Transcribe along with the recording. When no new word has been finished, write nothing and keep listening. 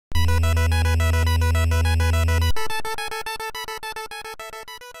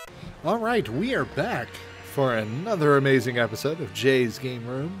Alright, we are back for another amazing episode of Jay's Game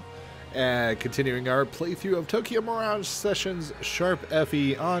Room, and continuing our playthrough of Tokyo Mirage Sessions Sharp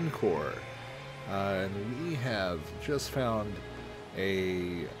FE Encore. And we have just found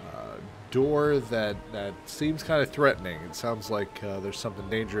a door that seems kind of threatening. It sounds like there's something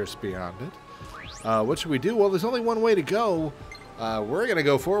dangerous beyond it. What should we do? Well, there's only one way to go. We're going to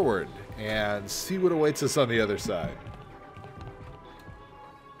go forward and see what awaits us on the other side.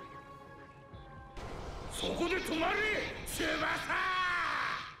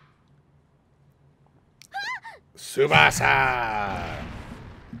 Tsubasa!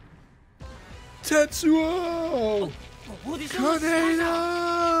 Tetsuo!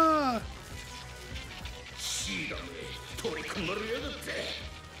 Kaneda!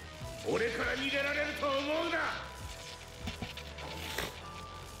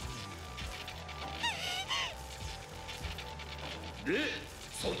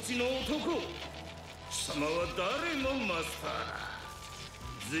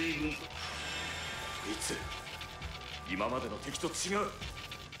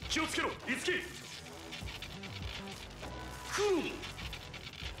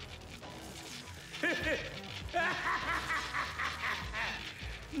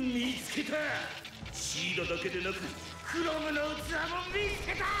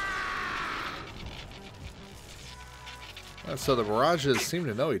 So the Mirages seem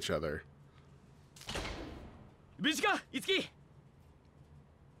to know each other.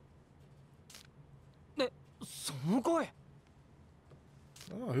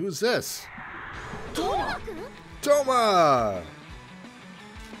 Oh, who's this? Toma!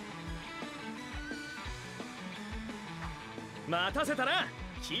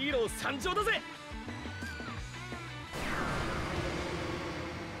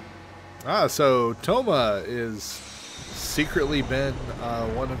 Ah, so Toma is secretly been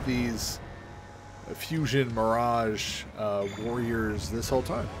one of these fusion Mirage warriors this whole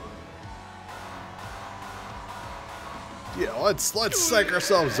time. Yeah, let's psych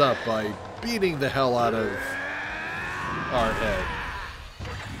ourselves up by beating the hell out of our head.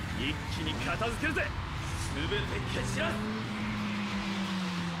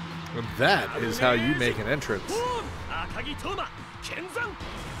 And that is how you make an entrance.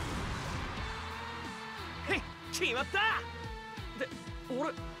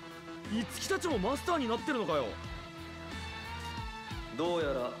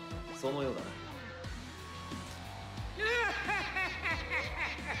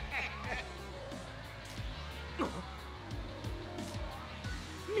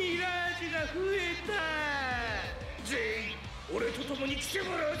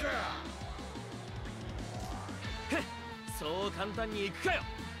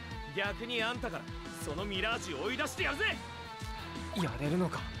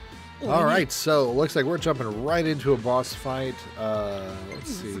 Alright, so it looks like we're jumping right into a boss fight.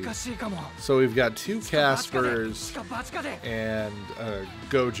 Let's see. So we've got two Caspers and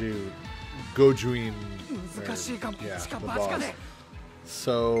Gojuin. Yeah, the boss.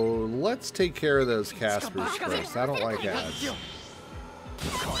 So let's take care of those Caspers first. I don't like ads.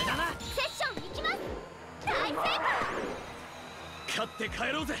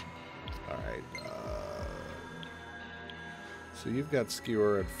 Alright, so you've got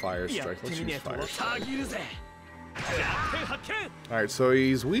Skewer and Fire Strike. Let's use Fire Strike. Alright, so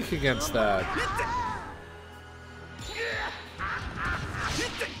he's weak against that.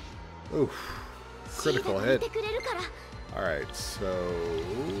 Oof. Critical hit. Alright, so...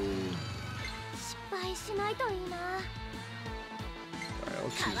 Alright,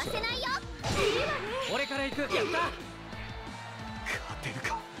 let's use that.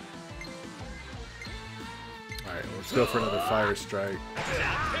 Alright, let's go for another Fire Strike.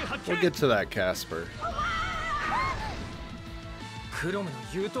 We'll get to that Casper.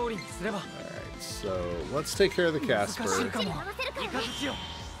 Alright, so let's take care of the Casper.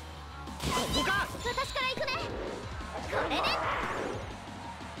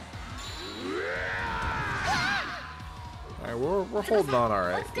 Alright, we're holding on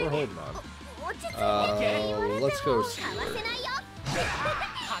alright. We're holding on. Let's go.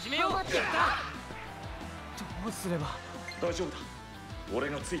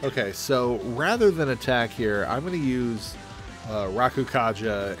 Okay, so rather than attack here, I'm going to use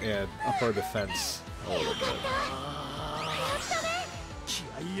Rakukaja and up our defense a little bit.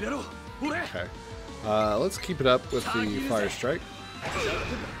 Okay. Let's keep it up with the Fire Strike.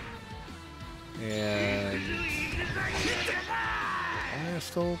 And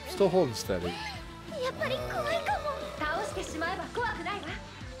still holding steady.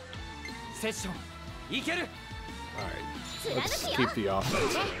 Alright, let's keep the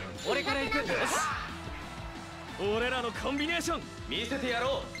offense. 俺から行く。よし。俺らのコンビネーション見せてや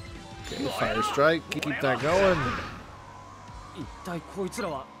ろう。 Okay, fire strike. Keep that going. 一体こいつら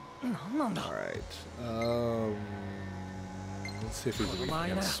は何なんだ。 All right. Let's see if he's weak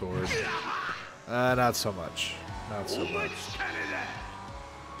against sword. Not so much. Not so much.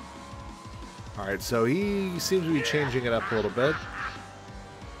 All right, so he seems to be changing it up a little bit.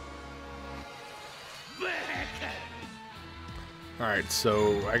 All right,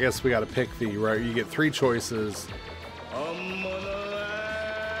 so I guess we got to pick the right. You get 3 choices.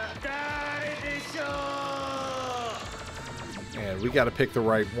 And we got to pick the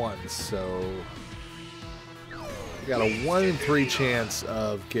right one. So we got a 1 in 3 chance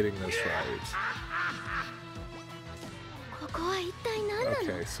of getting this right.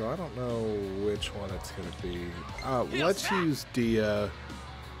 Okay, so I don't know which one it's going to be. Let's use Dia.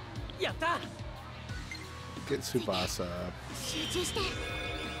 Get Tsubasa up.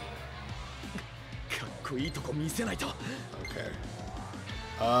 Okay.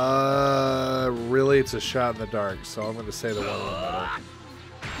 Really, it's a shot in the dark, so I'm going to say the one in the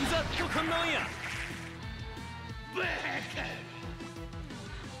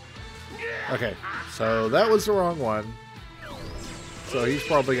middle. Okay, so that was the wrong one. So he's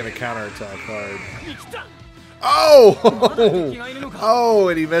probably going to counterattack hard. Oh! Oh,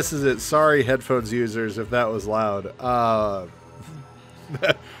 and he misses it. Sorry, headphones users, if that was loud. I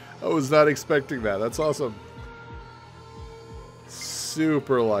was not expecting that. That's awesome.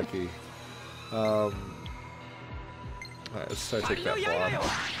 Super lucky. Alright, let's try to take that block.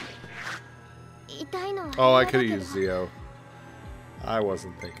 Oh, I could have used Zio. I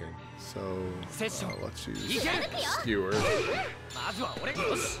wasn't thinking. So, let's use Skewer.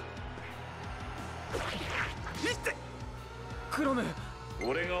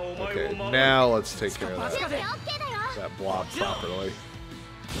 Okay, now let's take care of that blob properly.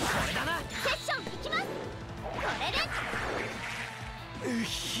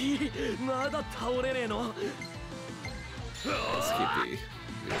 Let's keep the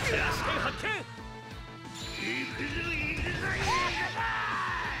attacks.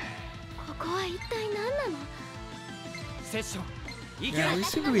 Yeah, we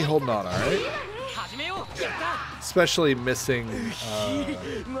seem to be holding on, alright? Especially missing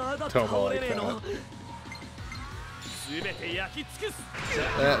Toma like that.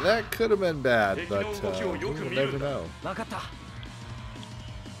 That could have been bad, but you never know.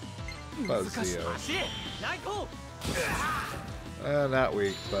 Zio. Not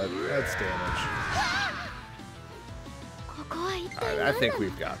weak, but that's damage. Alright, I think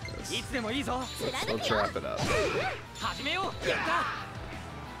we've got this. Let's wrap it up.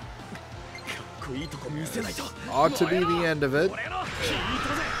 This ought to be the end of it.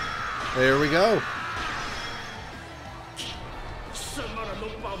 There we go.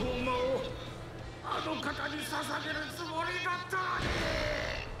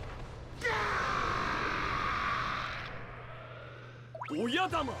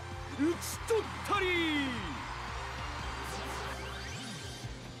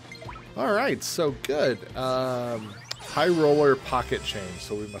 Alright, so good. High roller pocket change,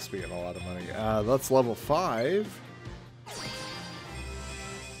 so we must be getting a lot of money. That's level 5.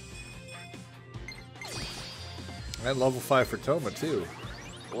 And level 5 for Toma, too.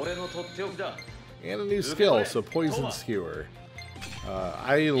 And a new skill, so Poison Skewer.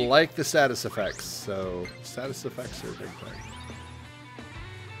 I like the status effects, so status effects are a big thing.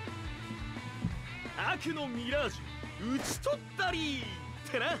 Mirage,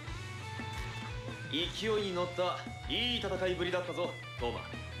 勢いに乗ったいい戦いぶりだったぞ、トーマ。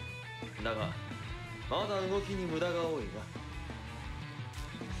だが、まだ動きに無駄が多い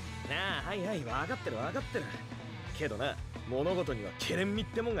な。ああ、はいはい、分かってる分かってる。けどな、物事にはケレン味っ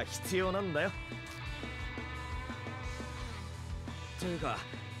てもんが必要なんだよ。というか、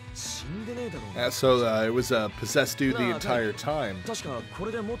死んでねえだろうな。So it was a possessed dude the entire time. 確かこ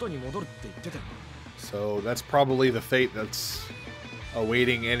れで元に戻るって言ってたよ。So that's probably the fate that's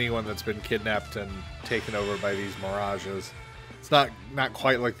awaiting anyone that's been kidnapped and taken over by these Mirages. It's not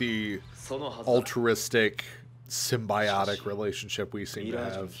quite like the altruistic, symbiotic relationship we seem to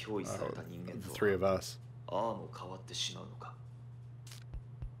have, the 3 of us. お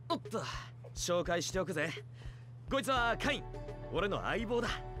っと、紹介しておくぜ。こいつはカイン、俺の相棒だ。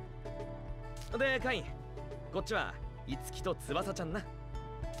で、カイン、こっちはイツキと翼ちゃんな。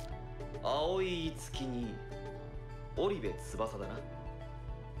青いイツキに織部翼だな。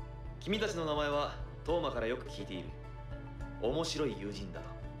君たちの名前はトーマからよく聞いている。面白い友人だと。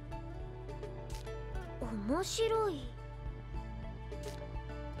面白い。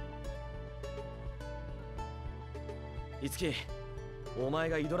イツキ、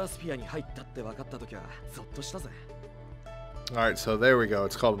Alright, so there we go.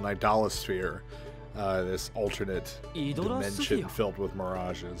 It's called an idolosphere. This alternate dimension filled with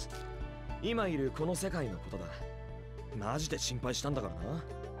mirages. 今いるこの世界のことだ。マジで心配したんだからな。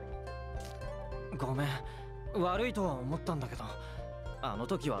ごめん、悪いとは思ったんだけど、あの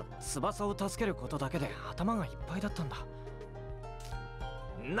時は翼を助けることだけで頭がいっぱいだったんだ。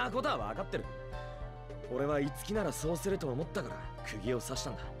んなことは分かってる。俺はいつきならそうすると思ったから釘を刺した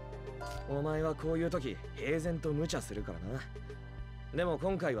んだ。お前はこういう時平然と無茶するからな。でも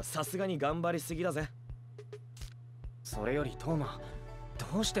今回はさすがに頑張りすぎだぜ。それよりトーマ、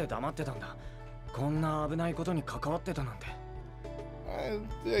どうして黙ってたんだ。こんな危ないことに関わってたなんて。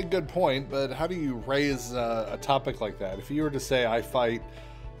Good point, but how do you raise a topic like that? If you were to say I fight,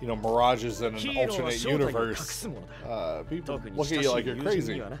 you know, mirages in an alternate universe, people look at you like you're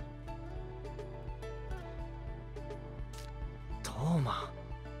crazy. トーマ。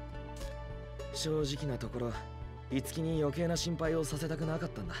正直なところ、いつきに余計な心配をさせたくなかっ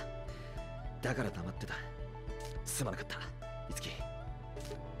たんだ。だから黙ってた。すまなかった、いつき。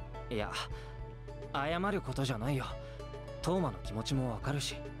いや、謝ることじゃないよ。トーマの気持ちもわかる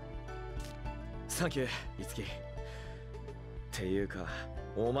し。サンキュー、いつき。っていうか、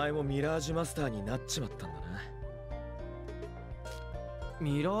お前もミラージュマスターになっちまったんだな。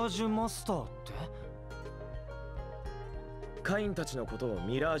ミラージュマスターって？カインたちのことを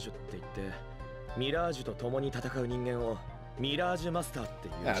ミラージュって言って、ミラージュと共に戦う人間をミラージュマスターって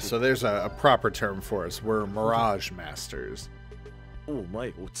言う。Yeah, so there's a proper term for us. We're Mirage Masters. お前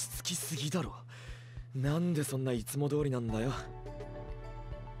落ち着きすぎだろ。なんでそんないつも通りなんだよ。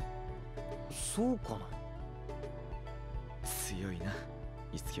そうかな。強いな、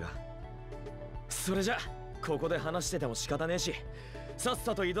いつきは。それじゃここで話してても仕方ねえし、さっ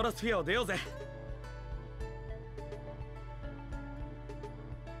さとイドラスフィアを出ようぜ。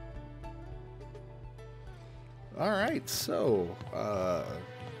All right, so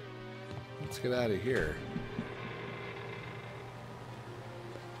let's get out of here.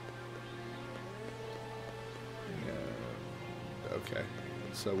 Okay,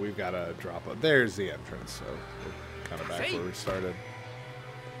 so we've got to drop up. There's the entrance, so we're kind of back where we started.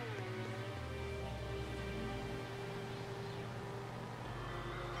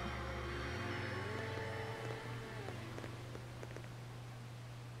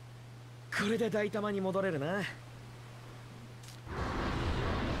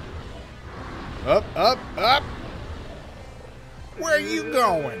 Up, up, up! Where are you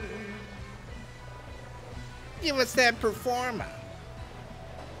going? Give us that Performa.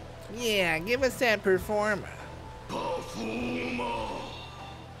 Yeah, give us that Performa. Performa.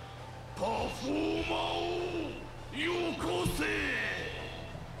 Performa. Yokose.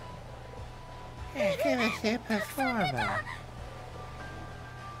 Yeah, give us that Performa.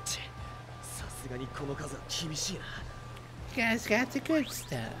 さすがにこの数は厳しいな。 You guys got the good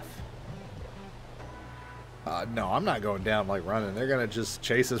stuff. No, I'm not going down like running. They're gonna just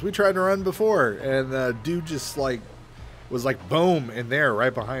chase us. We tried to run before, and the dude just was like boom in there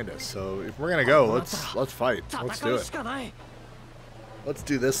right behind us. So if we're gonna go, let's fight. Let's do it. Let's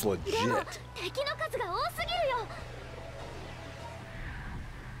do this legit.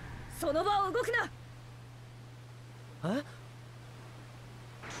 Huh?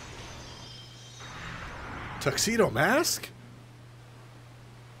 Tuxedo Mask?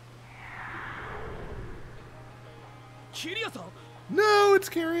 No, it's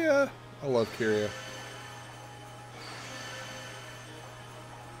Kiria. I love Kiria.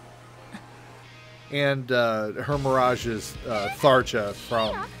 And her mirage is Tharja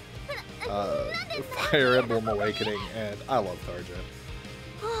from Fire Emblem Awakening, and I love Tharja.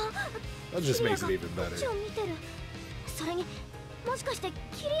 That just makes it even better.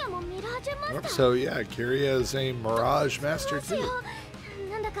 So yeah, Kiria is a Mirage Master too.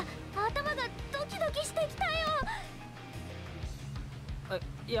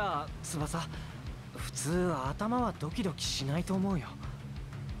 Yeah, 翼。普通頭はドキドキしないと思うよ。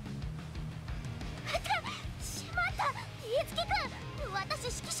しまった、いつきくん、私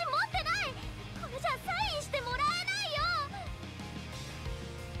色紙持ってない。これじゃサインしてもらえないよ。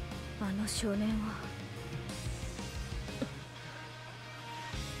あの少年は。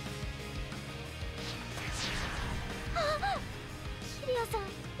あ、キリアさん、行っ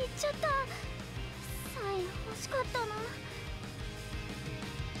ちゃった。サイン欲しかったな。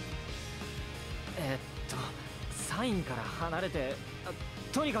サインから離れて、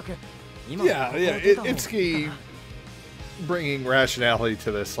とにかく今。Yeah, Itsuki bringing rationality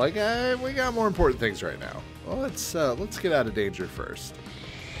to this. Like, we got more important things right now. Well, let's get out of danger first.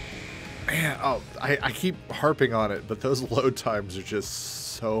 Man, oh, I keep harping on it, but those load times are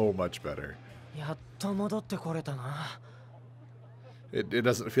just so much better. やっと戻ってこれたな。It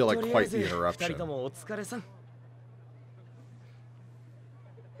doesn't feel like quite the 二人 interruption. ともお疲れさん。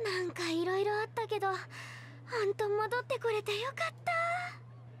なんかいろいろあったけど、ほんと戻ってこれてよかった。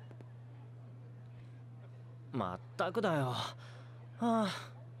まったくだよ。ああ、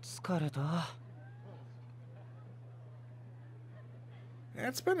疲れた。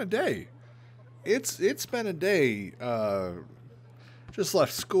It's been a day. It's been a day. Just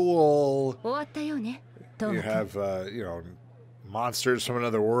left school. 終わったよね。ト You ム君。 have monsters from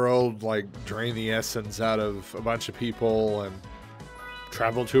another world like drain the essence out of a bunch of people and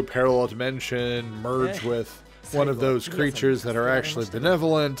travel to a parallel dimension, merge with one of those creatures that are actually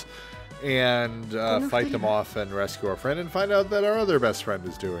benevolent, and fight them off and rescue our friend and find out that our other best friend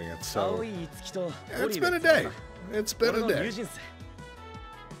is doing it. 青 So い月と it's been a day. It's been 俺 a の友 day. 人っす。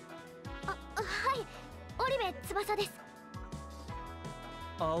はい、オリベ翼です。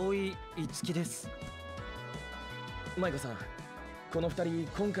青い樹です。マイコさん、この二人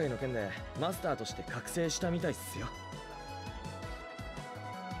今回の件でマスターとして覚醒したみたいっすよ。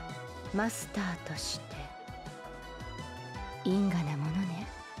マスターとして因果なものね。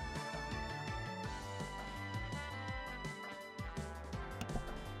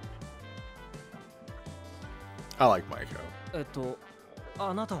I like Maiko.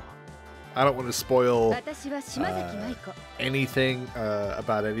 あなたは I don't want to spoil 私は島崎舞子。 anything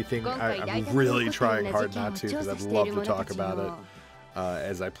about anything. I'm really trying hard not to because I'd love to talk about it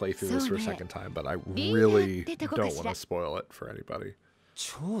as I play through this for a second time, but I really don't want to spoil it for anybody.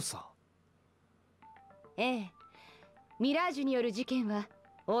 調査。ええ、ミラージュによる事件は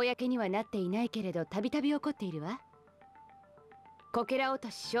公にはなっていないけれどたびたび起こっているわ。こけら落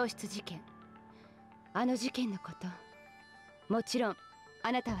とし消失事件、あの事件のこと、もちろん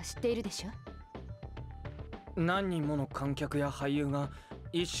あなたは知っているでしょ。何人もの観客や俳優が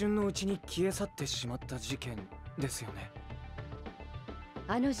一瞬のうちに消え去ってしまった事件ですよね。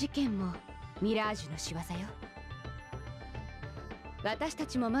あの事件もミラージュの仕業よ。私た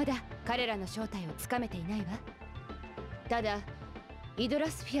ちもまだ彼らの正体をつかめていないわ。ただイドラ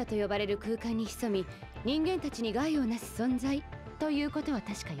スフィアと呼ばれる空間に潜み人間たちに害をなす存在ということは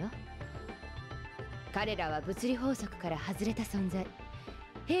確かよ。彼らは物理法則から外れた存在、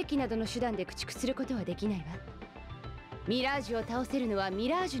兵器などの手段で駆逐することはできないわ。ミラージュを倒せるのはミ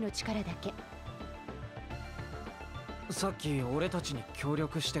ラージュの力だけ。さっき俺たちに協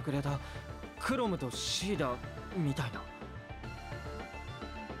力してくれたクロムとシーダみたいな。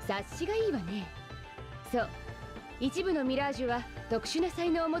察しがいいわね。そう、一部のミラージュは特殊な才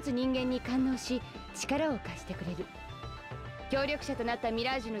能を持つ人間に感応し力を貸してくれる。協力者となったミ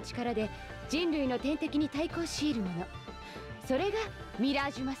ラージュの力で人類の天敵に対抗し得るもの、それがミラ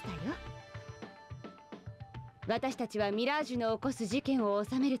ージュマスターよ。私たちはミラージュの起こす事件を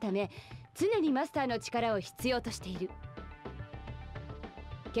収めるため常にマスターの力を必要としている。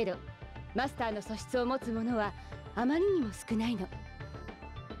けどマスターの素質を持つ者はあまりにも少ないの。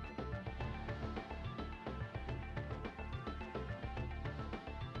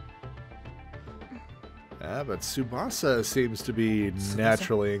Yeah, but Tsubasa seems to be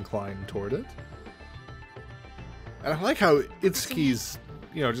naturally inclined toward it. And I like how Itsuki's,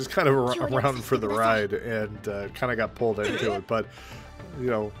 just kind of around for the ride and kind of got pulled into it, but,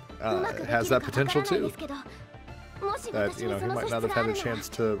 has that potential too. That, he might not have had a chance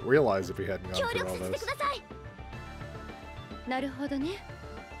to realize if he hadn't gone through all those. なるほどね。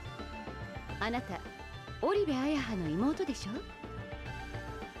あなた、オリベ綾葉の妹でしょ？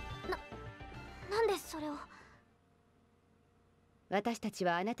なんでそれを？私たち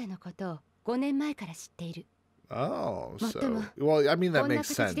はあなたのことを5年前から知っている。Oh, so well, I mean that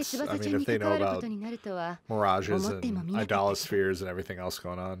makes sense. I mean, if they know about Mirages and idolospheres and everything else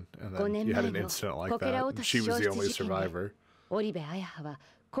going on, and then you had an incident like that, and she was the only survivor. オリベ綾葉は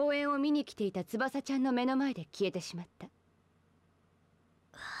公演を見に来ていた翼ちゃんの目の前で消えてしまった。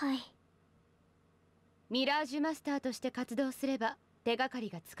はい。ミラージュマスターとして活動すれば手がかり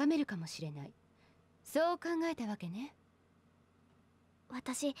がつかめるかもしれない。そう考えたわけね。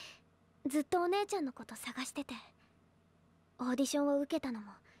私ずっとお姉ちゃんのこと探してて、オーディションを受けたのも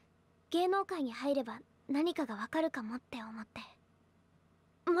芸能界に入れば何かがわかるかもって思っ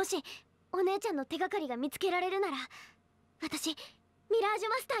て。もしお姉ちゃんの手がかりが見つけられるなら私ミラージュ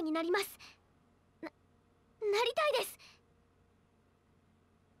マスターになります。なりたいです。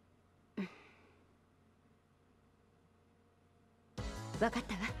わかっ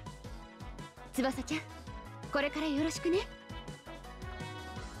たわ。翼ちゃん、これからよろしくね。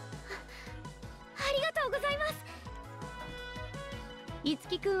ありがとうございます。いつ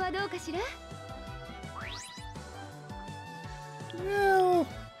きくんはどうかしら？ Well,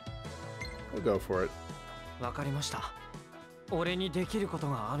 we'll go for it. わかりました。俺にできること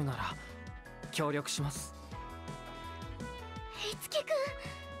があるなら協力します。いつきく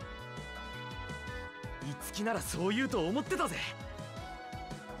ん、いつきならそう言うと思ってたぜ。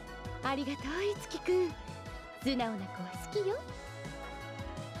ありがとういつきくん。素直な子は好きよ。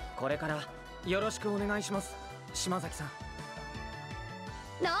これからよろしくお願いします、島崎さん。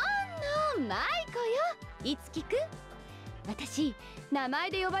のんのん、マイコよ、いつきくん。私、名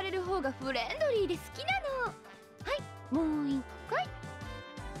前で呼ばれる方がフレンドリーで好きなの。はい、もう一回。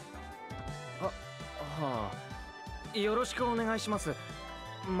はあ、よろしくお願いします、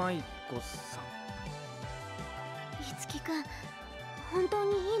マイコさん。いつきくん、本当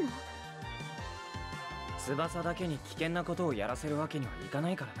にいいの？翼だけに危険なことをやらせるわけにはいか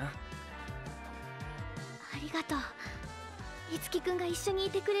ないからな。ありがとう。いつきくんが一緒にい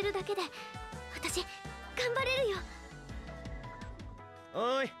てくれるだけで私頑張れるよ。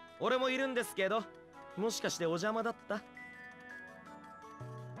おい、俺もいるんですけど、もしかしてお邪魔だった？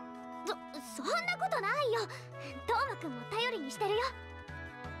そんなことないよ。トーマくんも頼りにしてるよ。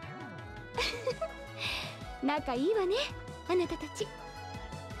仲いいわね、あなたたち。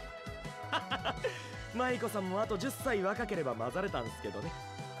マイコさんもあと10歳若ければ混ざれたんすけどね。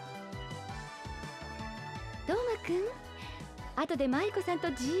トーマくん、後でマイコさんと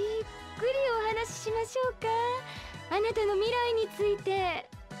じっくりお話ししましょうか。あなたの未来について。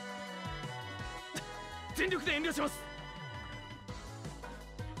全力で遠慮します。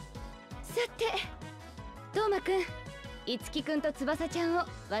さて、トーマくん、いつきくんと翼ちゃんを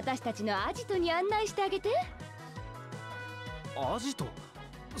私たちのアジトに案内してあげて。アジト？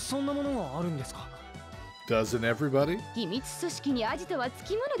そんなものがあるんですか？ Doesn't everybody? 秘密組織にアジトはつ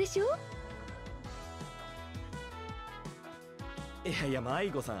きものでしょ。いやいや、マ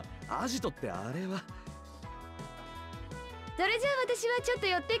イコさん、アジトってあれは。それじゃあ私はちょっと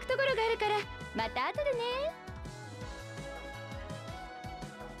寄っていくところがあるから、また後でね。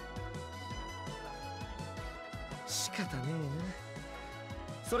仕方ねえ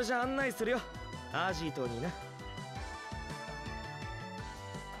な。それじゃあ案内するよ、アジトにな。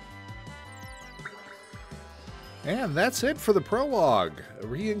And that's it for the prologue.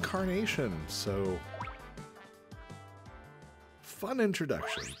 Reincarnation. So, fun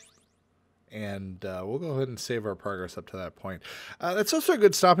introduction. And we'll go ahead and save our progress up to that point. That's also a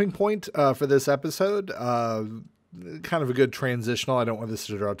good stopping point for this episode. Kind of a good transitional. I don't want this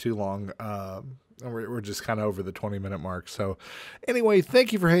to draw too long. We're just kind of over the 20-minute mark. So anyway,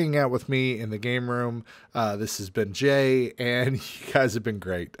 thank you for hanging out with me in the game room. This has been Jay, and you guys have been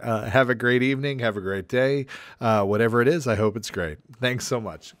great. Have a great evening. Have a great day. Whatever it is, I hope it's great. Thanks so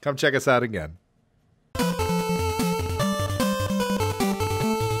much. Come check us out again.